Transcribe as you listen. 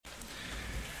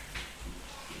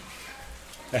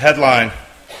A headline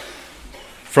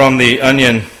from The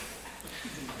Onion.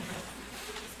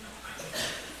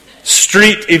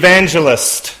 Street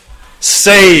evangelist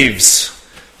saves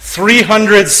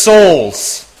 300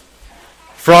 souls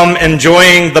from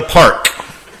enjoying the park.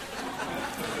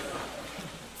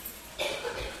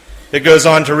 It goes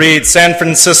on to read, San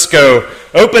Francisco,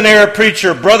 open-air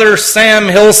preacher Brother Sam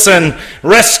Hilson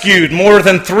rescued more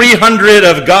than 300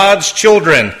 of God's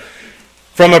children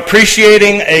from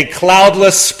appreciating a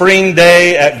cloudless spring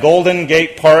day at Golden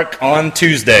Gate Park on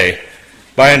Tuesday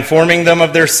by informing them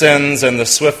of their sins and the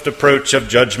swift approach of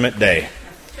Judgment Day.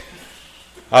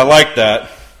 I like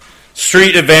that.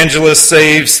 Street evangelist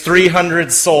saves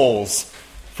 300 souls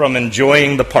from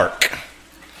enjoying the park,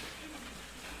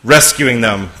 rescuing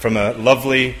them from a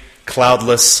lovely,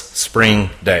 cloudless spring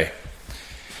day.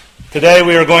 Today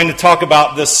we are going to talk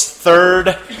about this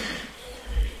third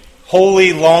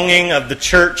holy longing of the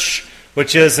church,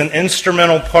 which is an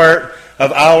instrumental part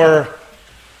of our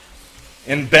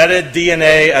embedded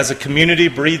DNA as a community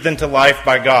breathed into life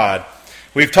by God.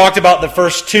 We've talked about the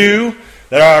first two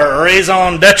that are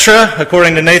raison d'etre,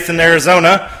 according to Nathan,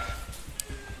 Arizona.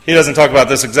 He doesn't talk about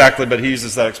this exactly, but he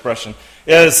uses that expression,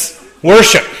 is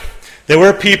worship. That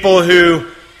we're people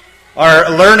who are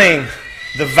learning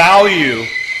the value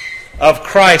of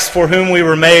Christ for whom we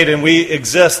were made, and we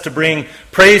exist to bring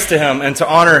praise to Him and to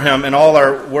honor Him in all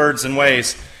our words and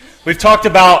ways. We've talked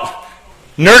about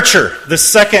nurture, the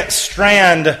second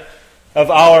strand of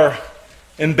our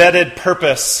embedded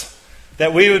purpose,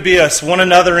 that we would be a one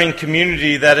anothering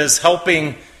community that is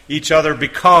helping each other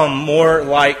become more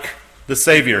like the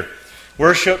Savior.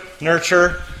 Worship,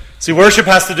 nurture. See, worship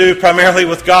has to do primarily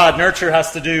with God. Nurture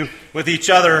has to do with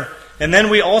each other. And then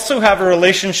we also have a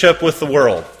relationship with the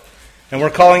world. And we're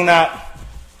calling that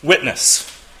witness.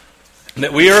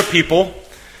 That we are a people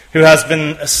who has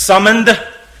been summoned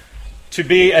to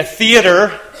be a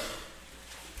theater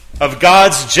of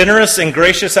God's generous and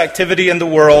gracious activity in the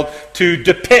world, to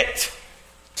depict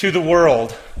to the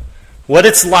world what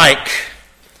it's like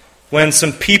when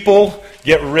some people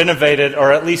get renovated,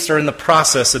 or at least are in the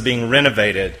process of being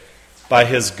renovated by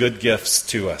His good gifts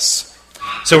to us.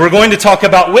 So we're going to talk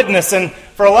about witness, and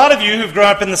for a lot of you who've grown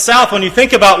up in the South, when you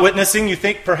think about witnessing, you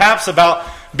think perhaps about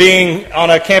being on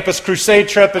a campus crusade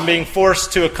trip and being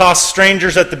forced to accost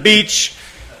strangers at the beach,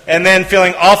 and then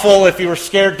feeling awful if you were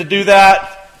scared to do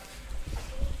that,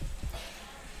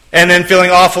 and then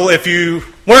feeling awful if you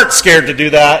weren't scared to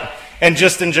do that, and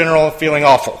just in general feeling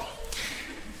awful.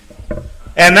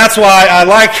 And that's why I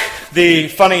like the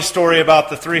funny story about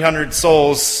the 300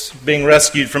 souls being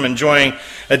rescued from enjoying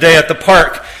a day at the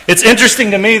park. It's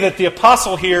interesting to me that the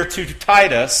apostle here to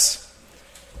Titus,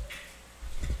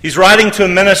 he's writing to a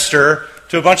minister,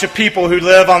 to a bunch of people who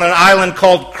live on an island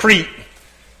called Crete,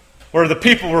 where the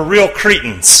people were real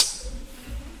Cretans,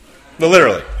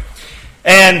 literally.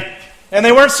 And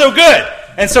they weren't so good.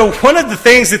 And so one of the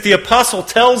things that the apostle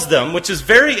tells them, which is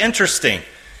very interesting,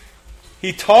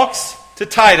 he talks to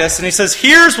Titus and he says,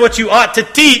 here's what you ought to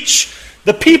teach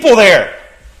the people there.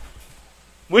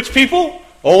 Which people?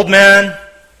 Old men,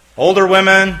 older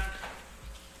women,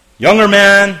 younger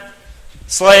men,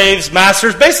 slaves,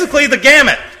 masters, basically the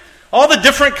gamut. All the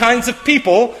different kinds of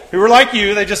people who were like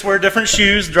you, they just wear different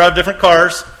shoes, drive different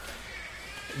cars,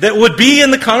 that would be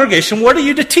in the congregation. What are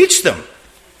you to teach them?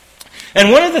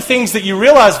 And one of the things that you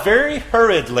realize very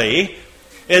hurriedly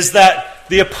is that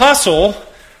the apostle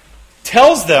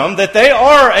tells them that they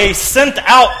are a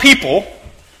sent-out people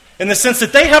in the sense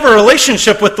that they have a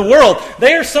relationship with the world.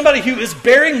 They are somebody who is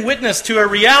bearing witness to a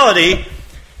reality,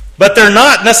 but they're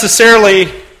not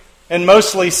necessarily and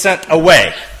mostly sent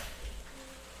away.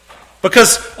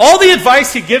 Because all the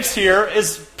advice he gives here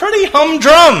is pretty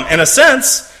humdrum in a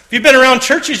sense. If you've been around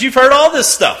churches, you've heard all this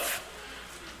stuff.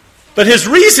 But his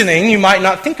reasoning you might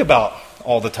not think about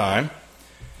all the time.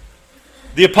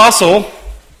 The apostle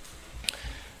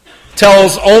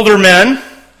tells older men,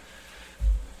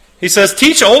 he says,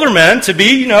 teach older men to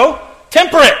be,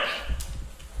 temperate,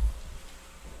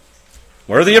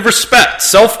 worthy of respect,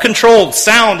 self-controlled,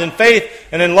 sound in faith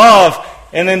and in love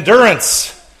and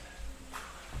endurance.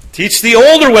 Teach the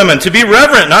older women to be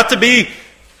reverent, not to be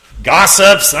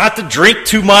gossips, not to drink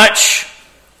too much,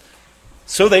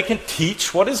 so they can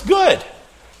teach what is good.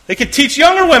 They can teach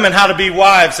younger women how to be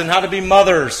wives and how to be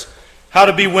mothers, how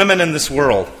to be women in this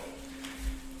world.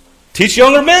 Teach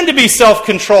younger men to be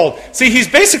self-controlled. See, he's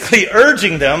basically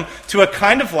urging them to a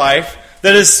kind of life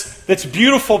that's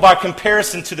beautiful by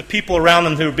comparison to the people around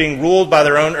them who are being ruled by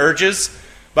their own urges,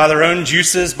 by their own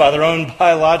juices, by their own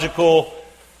biological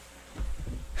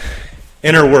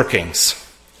inner workings.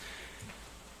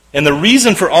 And the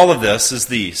reason for all of this is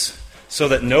these. so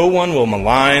that no one will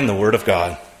malign the word of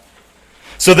God.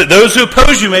 So that those who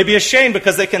oppose you may be ashamed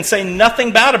because they can say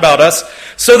nothing bad about us,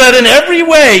 so that in every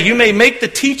way you may make the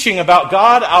teaching about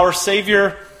God, our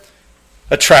Savior,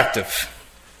 attractive.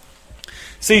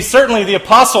 See, certainly the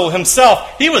apostle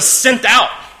himself, he was sent out.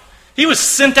 He was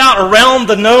sent out around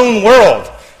the known world.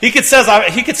 He could say,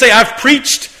 I've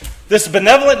preached this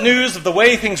benevolent news of the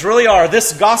way things really are,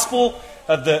 this gospel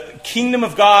of the kingdom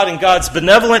of God and God's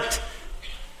benevolent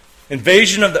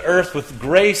invasion of the earth with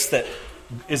grace that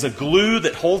is a glue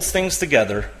that holds things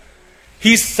together.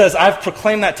 He says, I've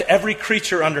proclaimed that to every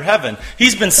creature under heaven.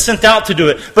 He's been sent out to do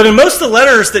it. But in most of the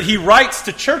letters that he writes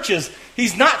to churches,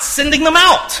 he's not sending them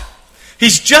out.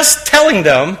 He's just telling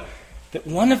them that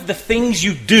one of the things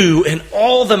you do in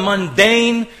all the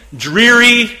mundane,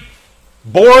 dreary,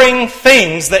 boring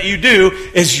things that you do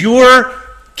is you're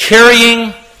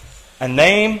carrying a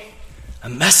name, a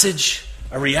message,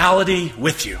 a reality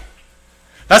with you.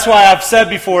 That's why I've said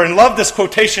before and love this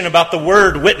quotation about the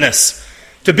word witness.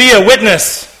 To be a witness,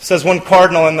 says one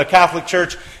cardinal in the Catholic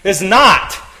Church, is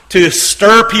not to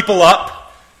stir people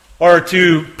up or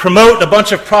to promote a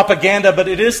bunch of propaganda, but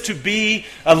it is to be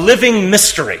a living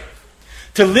mystery.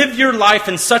 To live your life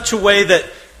in such a way that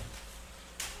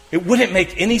it wouldn't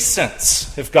make any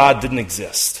sense if God didn't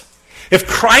exist. If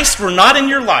Christ were not in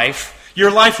your life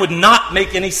would not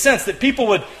make any sense. That people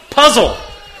would puzzle.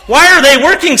 Why are they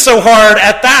working so hard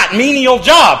at that menial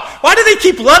job? Why do they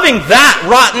keep loving that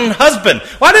rotten husband?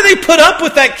 Why do they put up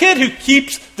with that kid who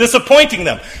keeps disappointing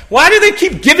them? Why do they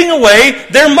keep giving away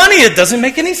their money? It doesn't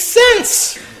make any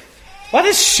sense. Why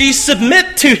does she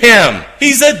submit to him?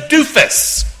 He's a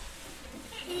doofus.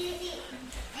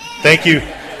 Thank you,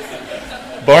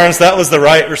 Barnes. That was the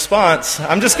right response.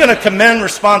 I'm just going to commend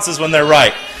responses when they're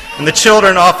right. And the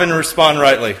children often respond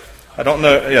rightly. I don't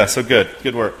know. Yeah, so good.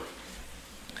 Good work.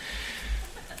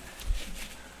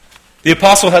 The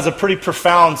apostle has a pretty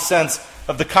profound sense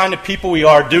of the kind of people we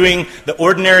are. Doing the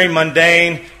ordinary,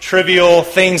 mundane, trivial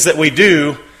things that we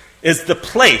do is the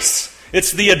place.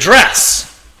 It's the address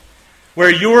where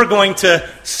you're going to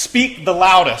speak the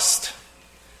loudest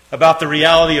about the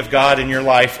reality of God in your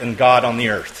life and God on the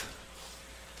earth.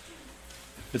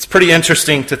 It's pretty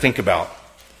interesting to think about.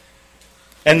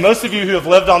 And most of you who have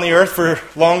lived on the earth for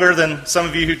longer than some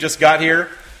of you who just got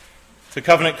here to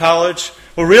Covenant College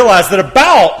will realize that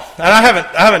about, and I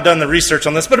haven't done the research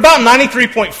on this, but about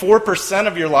 93.4%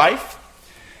 of your life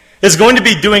is going to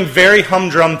be doing very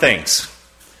humdrum things.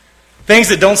 Things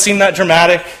that don't seem that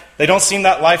dramatic. They don't seem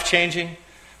that life-changing.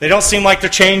 They don't seem like they're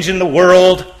changing the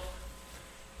world.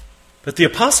 But the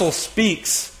apostle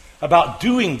speaks about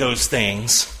doing those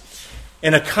things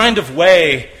in a kind of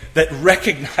way that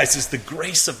recognizes the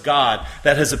grace of God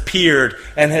that has appeared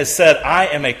and has said, I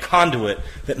am a conduit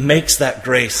that makes that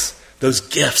grace, those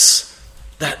gifts,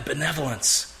 that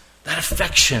benevolence, that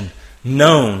affection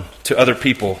known to other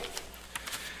people.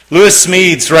 Lewis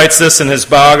Smedes writes this in his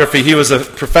biography. He was a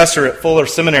professor at Fuller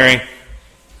Seminary.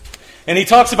 And he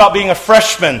talks about being a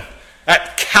freshman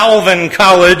at Calvin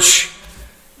College.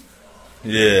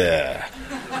 Yeah.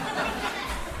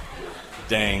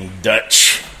 Dang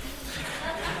Dutch.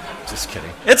 Just kidding.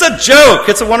 It's a joke.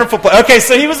 It's a wonderful play. Okay,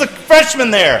 so he was a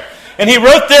freshman there. And he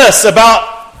wrote this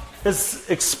about his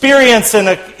experience in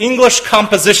an English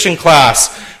composition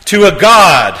class. To a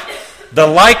God, the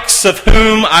likes of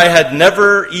whom I had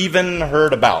never even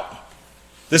heard about.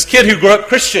 This kid who grew up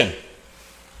Christian.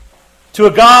 To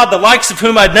a God, the likes of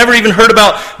whom I'd never even heard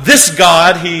about. This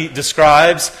God, he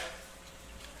describes,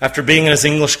 after being in his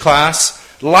English class,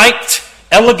 liked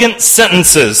elegant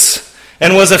sentences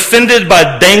and was offended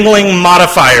by dangling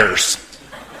modifiers.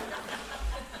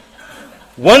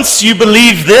 Once you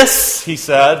believe this, he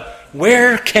said,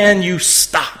 where can you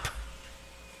stop?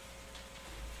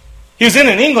 He was in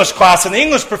an English class, and the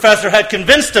English professor had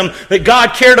convinced him that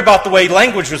God cared about the way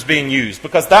language was being used,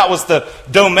 because that was the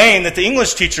domain that the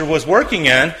English teacher was working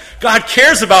in. God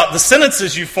cares about the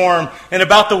sentences you form and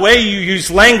about the way you use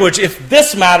language. If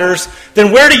this matters,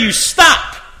 then where do you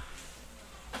stop?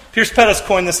 Pierce Pettis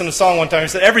coined this in a song one time. He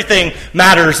said, everything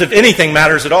matters if anything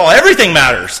matters at all. Everything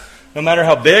matters, no matter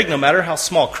how big, no matter how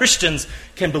small. Christians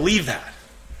can believe that.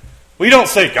 We don't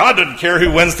say God doesn't care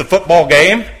who wins the football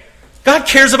game. God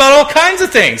cares about all kinds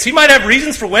of things. He might have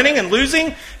reasons for winning and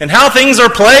losing and how things are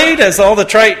played, as all the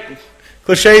trite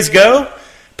cliches go.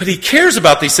 But he cares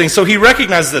about these things, so he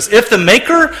recognizes this. If the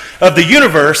maker of the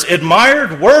universe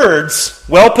admired words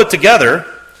well put together,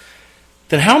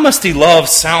 then how must he love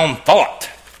sound thought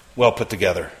well put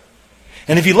together?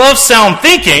 And if he loves sound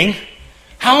thinking,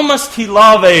 how must he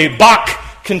love a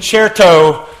Bach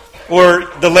concerto or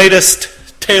the latest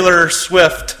Taylor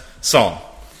Swift song?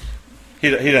 He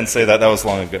didn't say that. That was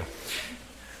long ago.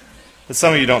 But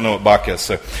some of you don't know what Bach is.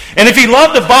 And if he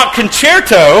loved the Bach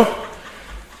concerto,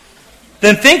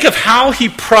 then think of how he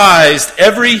prized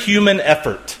every human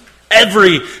effort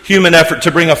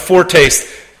to bring a foretaste,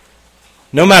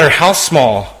 no matter how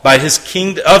small, of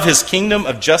his kingdom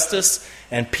of justice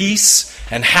and peace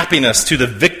and happiness to the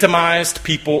victimized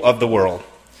people of the world.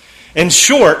 In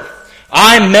short,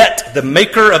 I met the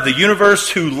maker of the universe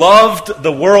who loved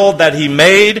the world that he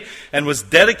made and was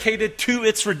dedicated to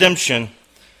its redemption.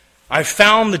 I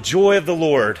found the joy of the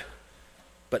Lord,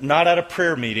 but not at a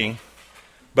prayer meeting,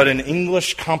 but in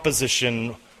English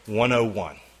Composition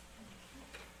 101.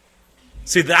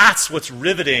 See, that's what's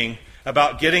riveting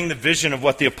about getting the vision of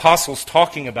what the apostle's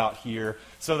talking about here,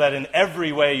 so that in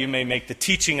every way you may make the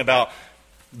teaching about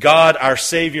God, our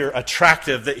Savior,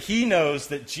 attractive, that he knows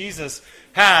that Jesus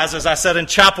has, as I said in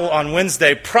chapel on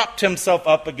Wednesday, propped himself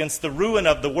up against the ruin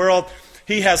of the world.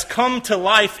 He has come to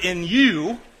life in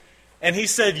you, and he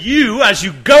said, you, as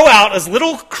you go out as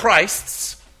little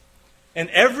Christs, in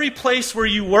every place where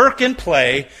you work and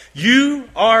play, you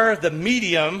are the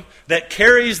medium that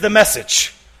carries the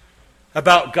message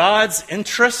about God's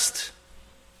interest,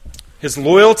 his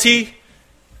loyalty,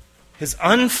 his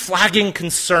unflagging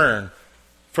concern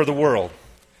for the world.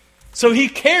 So he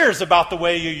cares about the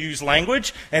way you use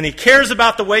language, and he cares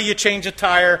about the way you change a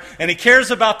tire, and he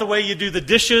cares about the way you do the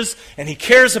dishes, and he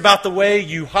cares about the way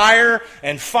you hire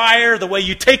and fire, the way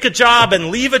you take a job and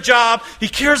leave a job. He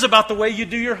cares about the way you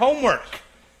do your homework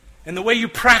and the way you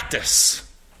practice.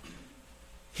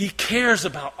 He cares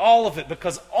about all of it,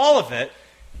 because all of it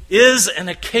is an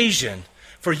occasion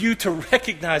for you to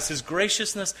recognize his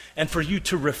graciousness and for you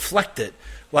to reflect it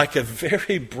like a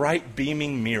very bright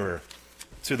beaming mirror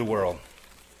to the world.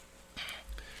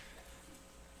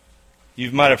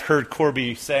 You might have heard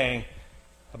Corby saying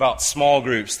about small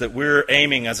groups that we're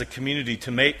aiming as a community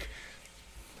to make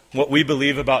what we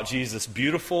believe about Jesus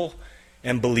beautiful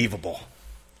and believable.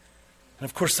 And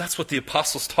of course, that's what the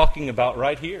apostle's talking about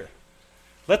right here.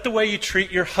 Let the way you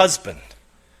treat your husband,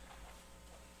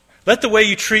 let the way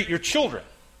you treat your children,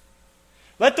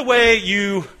 let the way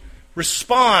you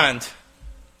respond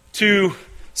to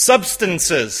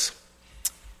substances,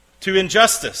 to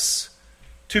injustice,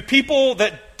 to people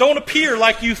that don't appear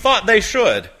like you thought they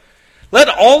should. Let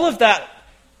all of that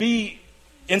be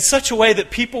in such a way that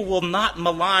people will not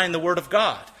malign the Word of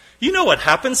God. You know what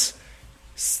happens?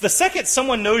 The second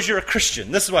someone knows you're a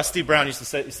Christian, this is what Steve Brown used to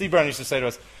say. Steve Brown used to say to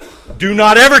us, do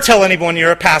not ever tell anyone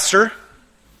you're a pastor,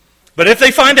 but if they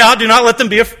find out, do not let them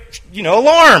be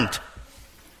alarmed.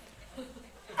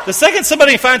 The second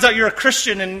somebody finds out you're a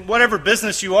Christian in whatever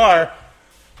business you are,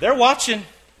 they're watching.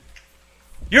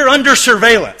 You're under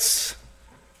surveillance.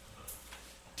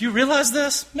 Do you realize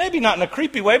this? Maybe not in a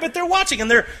creepy way, but they're watching, and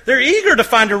they're eager to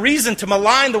find a reason to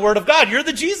malign the Word of God. You're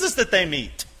the Jesus that they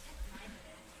meet.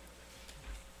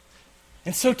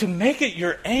 And so to make it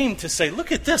your aim to say,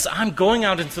 look at this, I'm going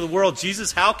out into the world.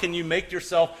 Jesus, how can you make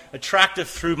yourself attractive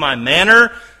through my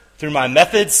manner, through my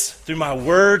methods, through my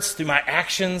words, through my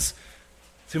actions,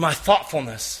 through my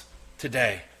thoughtfulness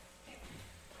today?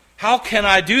 How can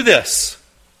I do this?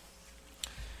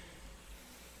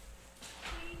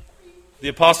 The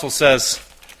apostle says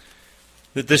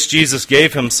that this Jesus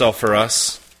gave himself for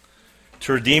us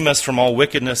to redeem us from all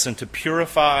wickedness and to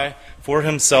purify for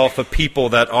himself a people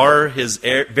that are his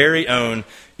very own,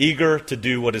 eager to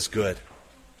do what is good.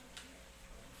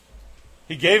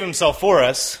 He gave himself for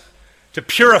us to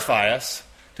purify us,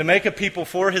 to make a people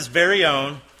for his very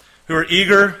own who are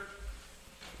eager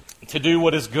to do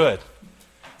what is good.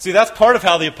 See, that's part of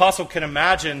how the apostle can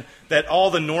imagine that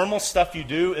all the normal stuff you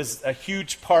do is a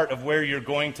huge part of where you're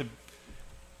going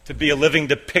to be a living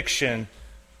depiction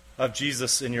of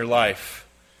Jesus in your life.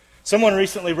 Someone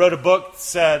recently wrote a book that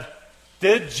said,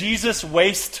 did Jesus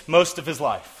waste most of his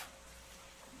life?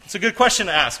 It's a good question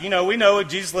to ask. We know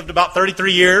Jesus lived about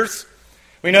 33 years.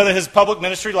 We know that his public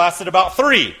ministry lasted about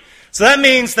 3. So that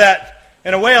means that,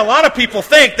 in a way, a lot of people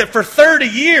think that for 30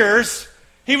 years,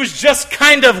 he was just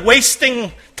kind of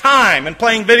wasting time and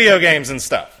playing video games and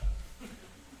stuff.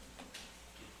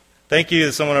 Thank you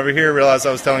that someone over here realized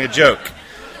I was telling a joke.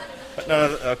 But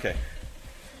no, okay.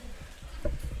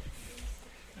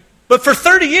 But for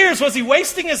 30 years, was he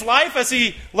wasting his life as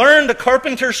he learned a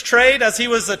carpenter's trade, as he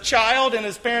was a child in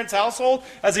his parents' household,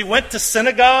 as he went to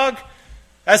synagogue,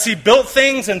 as he built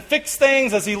things and fixed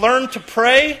things, as he learned to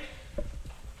pray?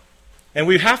 And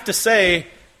we have to say,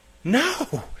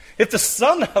 no. If the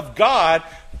Son of God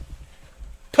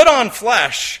put on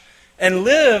flesh and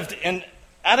lived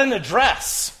at an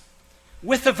address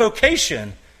with a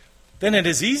vocation, then it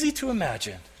is easy to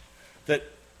imagine that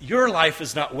your life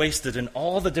is not wasted in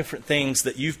all the different things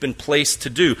that you've been placed to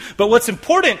do. But what's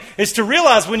important is to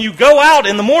realize when you go out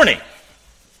in the morning,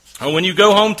 or when you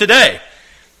go home today,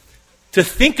 to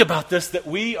think about this, that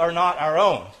we are not our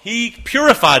own. He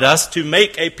purified us to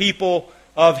make a people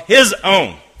of His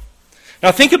own.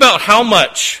 Now think about how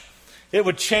much it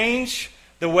would change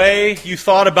the way you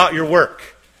thought about your work.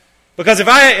 Because if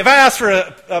I ask for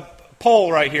a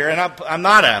poll right here, and I'm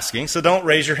not asking, so don't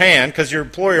raise your hand, because your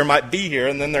employer might be here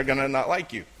and then they're going to not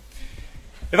like you.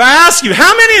 If I ask you,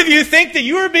 how many of you think that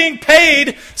you are being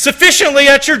paid sufficiently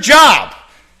at your job?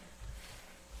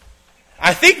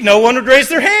 I think no one would raise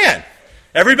their hand.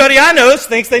 Everybody I know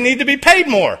thinks they need to be paid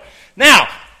more. Now,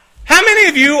 how many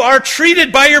of you are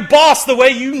treated by your boss the way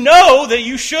you know that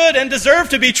you should and deserve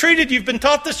to be treated? You've been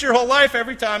taught this your whole life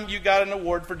every time you got an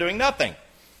award for doing nothing.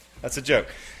 That's a joke.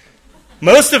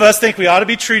 Most of us think we ought to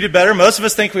be treated better. Most of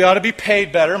us think we ought to be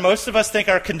paid better. Most of us think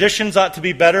our conditions ought to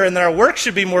be better and that our work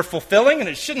should be more fulfilling, and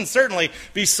it shouldn't certainly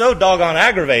be so doggone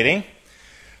aggravating.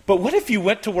 But what if you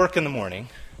went to work in the morning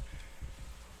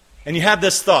and you had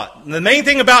this thought? The main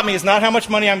thing about me is not how much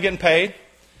money I'm getting paid,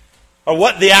 or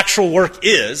what the actual work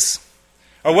is,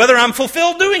 or whether I'm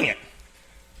fulfilled doing it.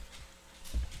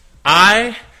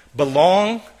 I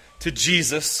belong to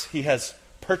Jesus. He has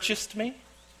purchased me.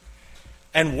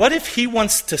 And what if He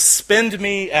wants to spend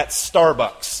me at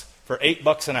Starbucks for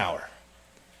 $8 an hour?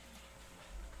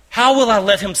 How will I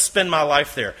let Him spend my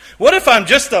life there? What if I'm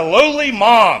just a lowly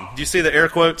mom? Do you see the air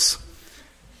quotes?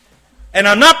 And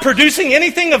I'm not producing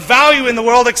anything of value in the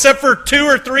world except for 2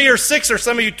 or 3 or 6 or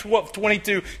some of you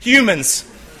 22 humans.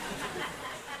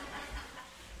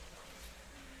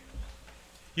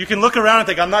 You can look around and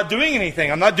think, I'm not doing anything.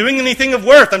 I'm not doing anything of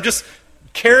worth. I'm just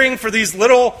caring for these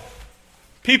little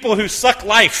people who suck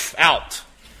life out.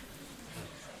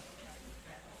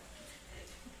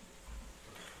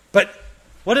 But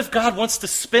what if God wants to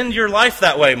spend your life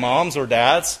that way, moms or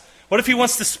dads? What if He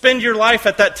wants to spend your life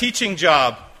at that teaching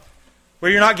job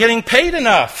where you're not getting paid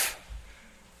enough?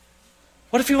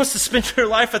 What if He wants to spend your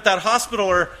life at that hospital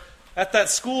or at that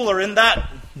school or in that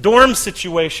dorm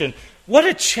situation? What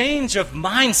a change of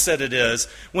mindset it is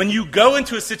when you go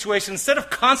into a situation, instead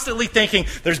of constantly thinking,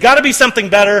 there's got to be something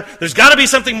better, there's got to be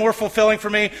something more fulfilling for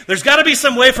me, there's got to be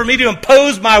some way for me to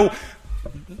impose my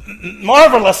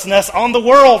marvelousness on the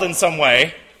world in some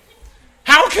way.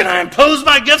 How can I impose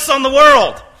my gifts on the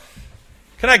world?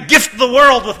 Can I gift the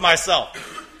world with myself?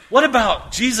 What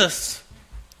about Jesus,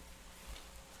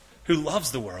 who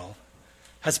loves the world,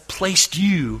 has placed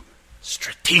you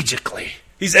strategically?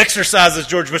 He's exercised, as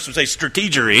George Bush would say,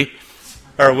 strategery,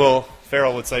 or Will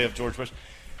Ferrell would say of George Bush,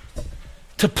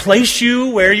 to place you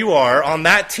where you are, on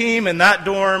that team, in that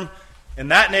dorm, in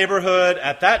that neighborhood,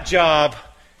 at that job,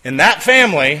 in that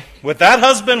family, with that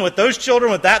husband, with those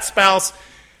children, with that spouse,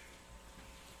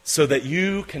 so that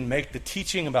you can make the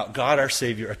teaching about God our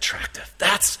Savior attractive.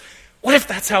 What if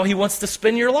that's how He wants to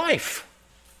spend your life?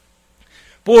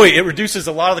 Boy, it reduces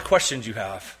a lot of the questions you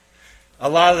have. A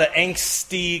lot of the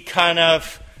angsty kind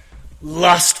of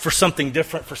lust for something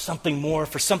different, for something more,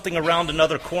 for something around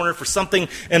another corner, for something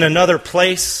in another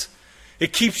place.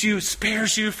 It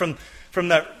spares you from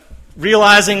that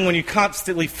realizing when you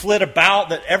constantly flit about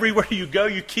that everywhere you go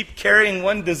you keep carrying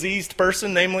one diseased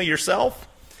person, namely yourself.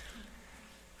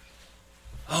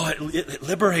 Oh, it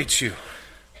liberates you.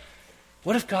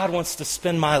 What if God wants to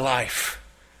spend my life?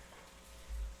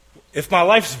 If my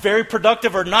life's very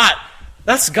productive or not,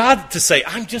 that's God to say,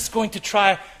 I'm going to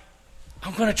try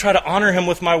to honor Him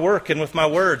with my work and with my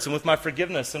words and with my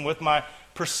forgiveness and with my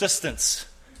persistence.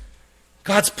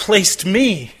 God's placed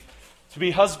me to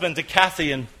be husband to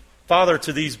Kathy and father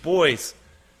to these boys.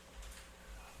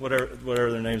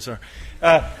 Whatever their names are.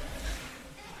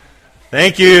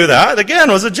 Thank you. That, again,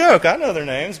 was a joke. I know their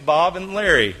names, Bob and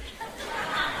Larry.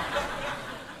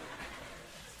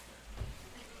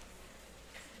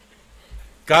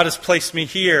 God has placed me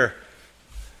here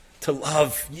to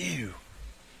love you,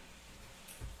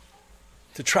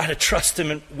 to try to trust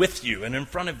Him with you and in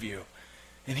front of you.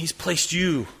 And He's placed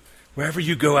you wherever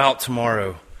you go out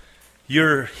tomorrow.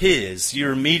 You're His.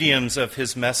 You're mediums of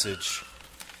His message.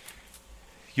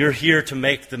 You're here to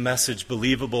make the message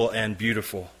believable and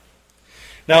beautiful.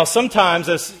 Now, sometimes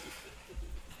it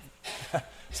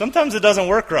doesn't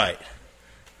work right.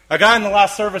 A guy in the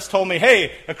last service told me,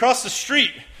 hey, across the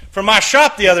street from my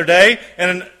shop the other day,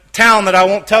 in a town that I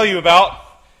won't tell you about,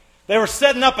 they were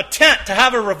setting up a tent to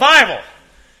have a revival.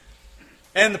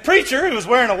 And the preacher, who was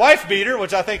wearing a wife beater,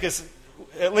 which I think is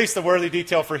at least a worthy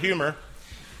detail for humor,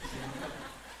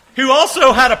 who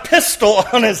also had a pistol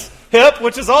on his hip,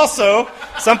 which is also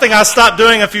something I stopped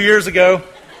doing a few years ago.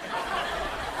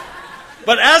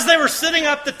 But as they were setting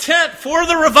up the tent for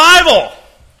the revival,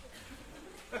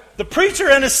 the preacher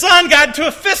and his son got into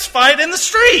a fist fight in the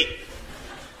street.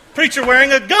 Preacher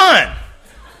wearing a gun.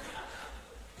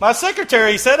 My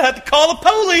secretary, he said, had to call the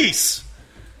police.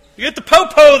 You get the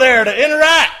popo there to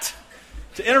interact,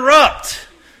 to interrupt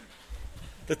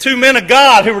the two men of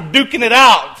God who were duking it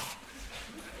out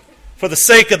for the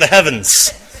sake of the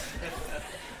heavens.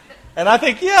 And I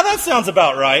think, yeah, that sounds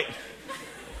about right.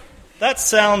 That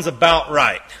sounds about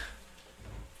right.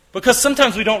 Because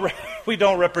sometimes we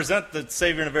don't represent the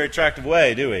Savior in a very attractive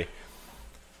way, do we?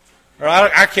 Or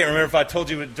I can't remember if I told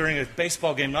you during a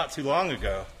baseball game not too long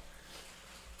ago.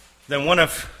 Then one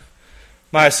of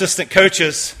my assistant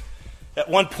coaches, at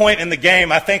one point in the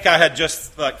game, I think I had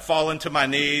just fallen to my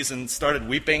knees and started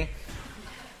weeping,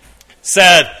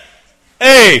 said,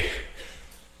 "Hey,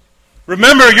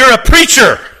 remember you're a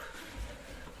preacher."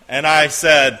 And I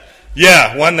said,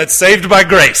 "Yeah, one that's saved by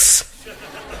grace."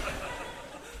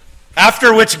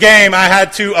 After which game I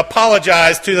had to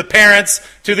apologize to the parents,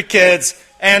 to the kids,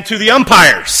 and to the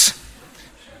umpires.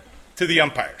 To the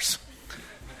umpires.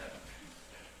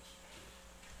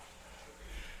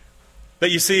 But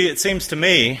you see, it seems to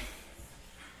me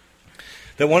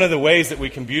that one of the ways that we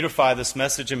can beautify this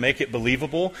message and make it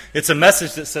believable, it's a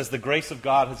message that says the grace of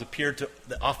God has appeared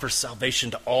that offers salvation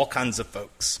to all kinds of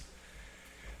folks.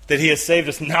 That He has saved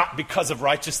us not because of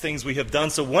righteous things we have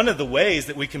done. So one of the ways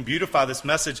that we can beautify this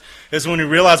message is when we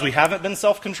realize we haven't been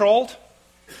self-controlled.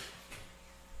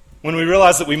 When we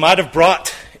realize that we might have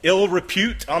brought ill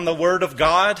repute on the Word of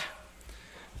God.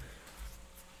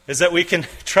 Is that we can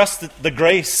trust the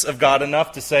grace of God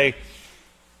enough to say,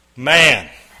 man,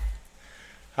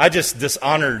 I just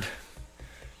dishonored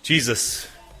Jesus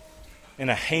in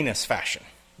a heinous fashion.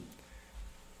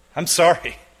 I'm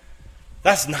sorry.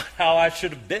 That's not how I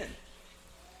should have been.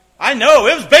 I know,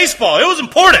 it was baseball. It was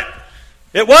important.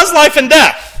 It was life and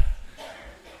death.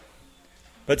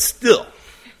 But still,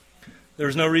 there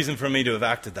was no reason for me to have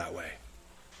acted that way.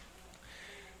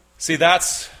 See,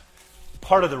 that's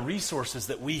part of the resources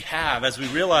that we have as we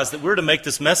realize that we're to make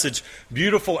this message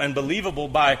beautiful and believable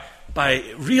by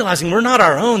realizing we're not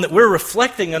our own, that we're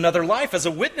reflecting another life as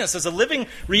a witness, as a living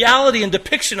reality and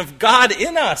depiction of God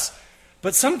in us.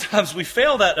 But sometimes we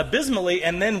fail that abysmally,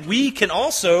 and then we can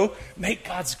also make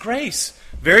God's grace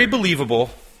very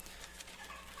believable,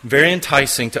 very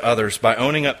enticing to others by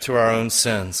owning up to our own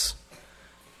sins.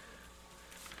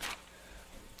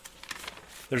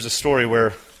 There's a story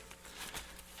where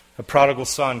a prodigal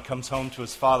son comes home to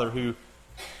his father, who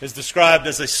is described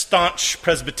as a staunch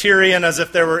Presbyterian, as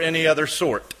if there were any other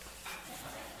sort.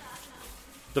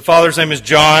 The father's name is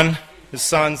John. His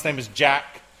son's name is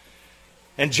Jack.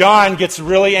 And John gets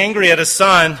really angry at his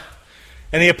son,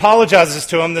 and he apologizes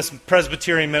to him, this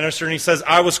Presbyterian minister, and he says,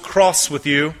 "I was cross with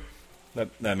you."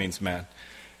 That means mad.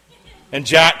 And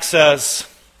Jack says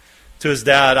to his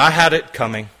dad, "I had it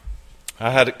coming. I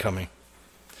had it coming."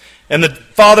 And the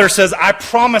father says, "I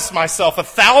promised myself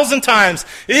 1,000 times,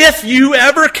 if you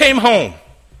ever came home,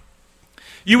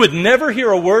 you would never hear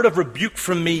a word of rebuke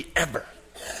from me ever,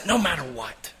 no matter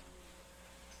what."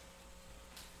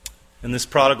 And this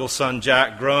prodigal son,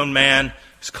 Jack, grown man,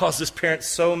 who's caused his parents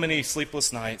so many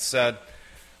sleepless nights, said,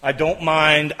 "I don't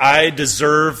mind, I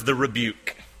deserve the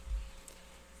rebuke."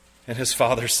 And his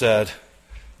father said,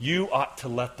 "You ought to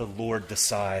let the Lord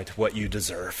decide what you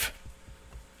deserve.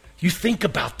 You think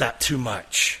about that too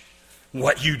much,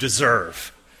 what you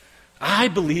deserve. I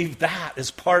believe that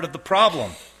is part of the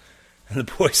problem." And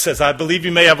the boy says, "I believe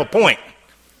you may have a point."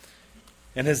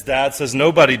 And his dad says,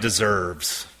 "Nobody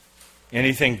deserves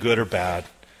anything good or bad.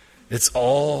 It's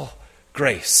all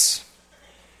grace.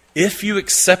 If you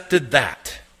accepted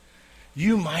that,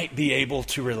 you might be able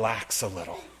to relax a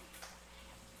little."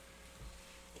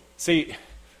 See,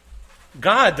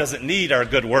 God doesn't need our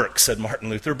good works, said Martin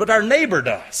Luther, but our neighbor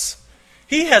does.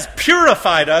 He has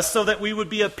purified us so that we would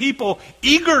be a people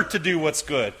eager to do what's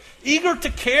good, eager to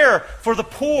care for the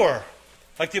poor,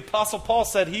 like the Apostle Paul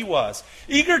said he was,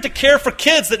 eager to care for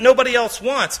kids that nobody else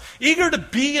wants, eager to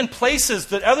be in places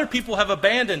that other people have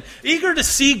abandoned, eager to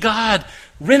see God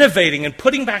renovating and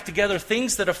putting back together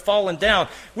things that have fallen down.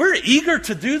 We're eager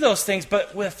to do those things,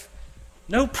 but with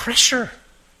no pressure.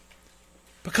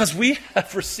 Because we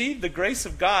have received the grace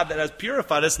of God that has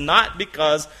purified us, not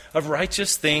because of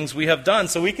righteous things we have done.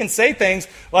 So we can say things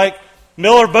like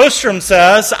Miller Bostrom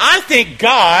says, "I think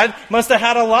God must have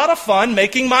had a lot of fun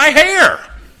making my hair."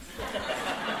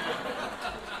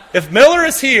 If Miller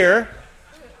is here,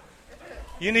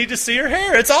 you need to see her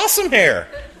hair. It's awesome hair.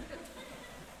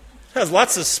 It has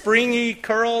lots of springy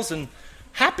curls and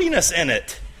happiness in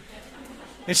it.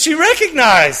 And she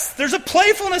recognized there's a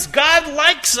playfulness. God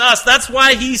likes us. That's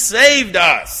why he saved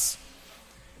us.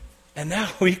 And now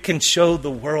we can show the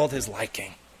world his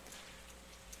liking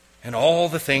in all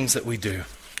the things that we do.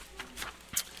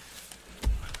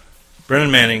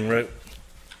 Brennan Manning wrote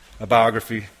a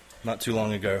biography not too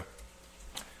long ago.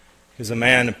 He was a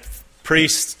man, a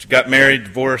priest, got married,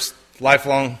 divorced,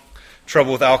 lifelong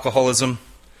trouble with alcoholism.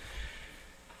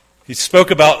 He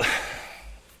spoke about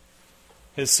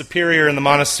his superior in the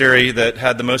monastery that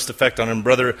had the most effect on him,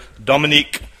 Brother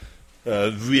Dominique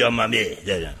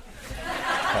Villamame.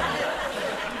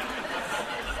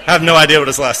 I have no idea what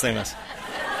his last name is.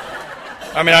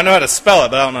 I mean, I know how to spell it,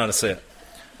 but I don't know how to say it.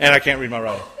 And I can't read my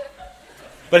writing.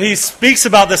 But he speaks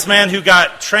about this man who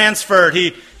got transferred.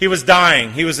 He was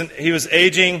dying. He was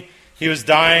aging. He was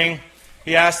dying.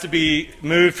 He asked to be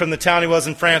moved from the town he was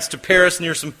in France to Paris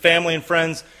near some family and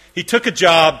friends. He took a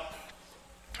job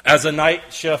as a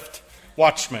night shift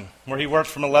watchman where he worked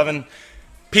from 11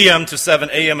 p.m. to 7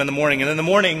 a.m. in the morning. And in the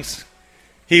mornings,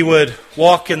 he would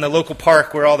walk in the local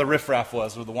park where all the riffraff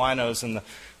was, with the winos and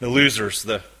the losers,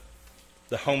 the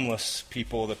homeless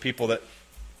people, the people that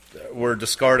were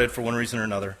discarded for one reason or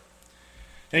another.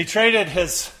 And he traded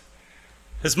his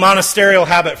monasterial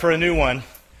habit for a new one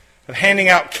of handing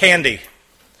out candy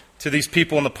to these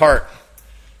people in the park,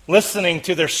 listening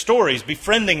to their stories,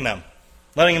 befriending them,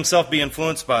 letting himself be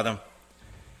influenced by them.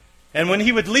 And when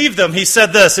he would leave them, he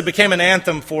said this. It became an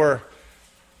anthem for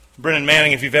Brennan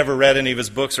Manning, if you've ever read any of his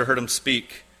books or heard him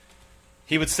speak.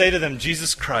 He would say to them,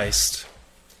 Jesus Christ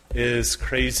is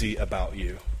crazy about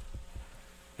you.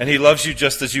 And he loves you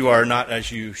just as you are, not as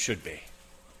you should be.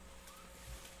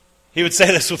 He would say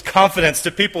this with confidence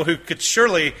to people who could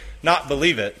surely not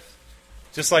believe it,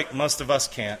 just like most of us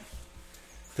can't,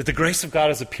 that the grace of God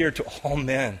has appeared to all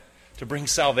men to bring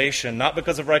salvation, not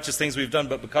because of righteous things we've done,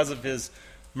 but because of his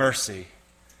mercy.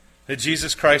 That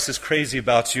Jesus Christ is crazy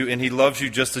about you, and he loves you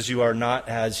just as you are, not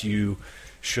as you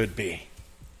should be.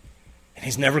 And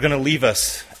he's never going to leave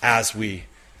us as we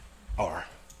are.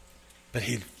 But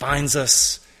he finds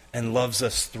us and loves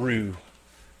us through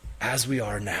as we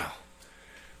are now.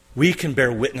 We can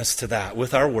bear witness to that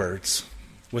with our words,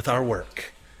 with our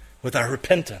work, with our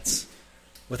repentance,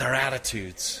 with our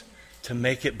attitudes, to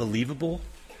make it believable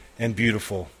and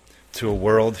beautiful to a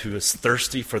world who is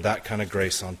thirsty for that kind of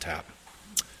grace on tap.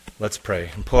 Let's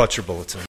pray and pull out your bulletin.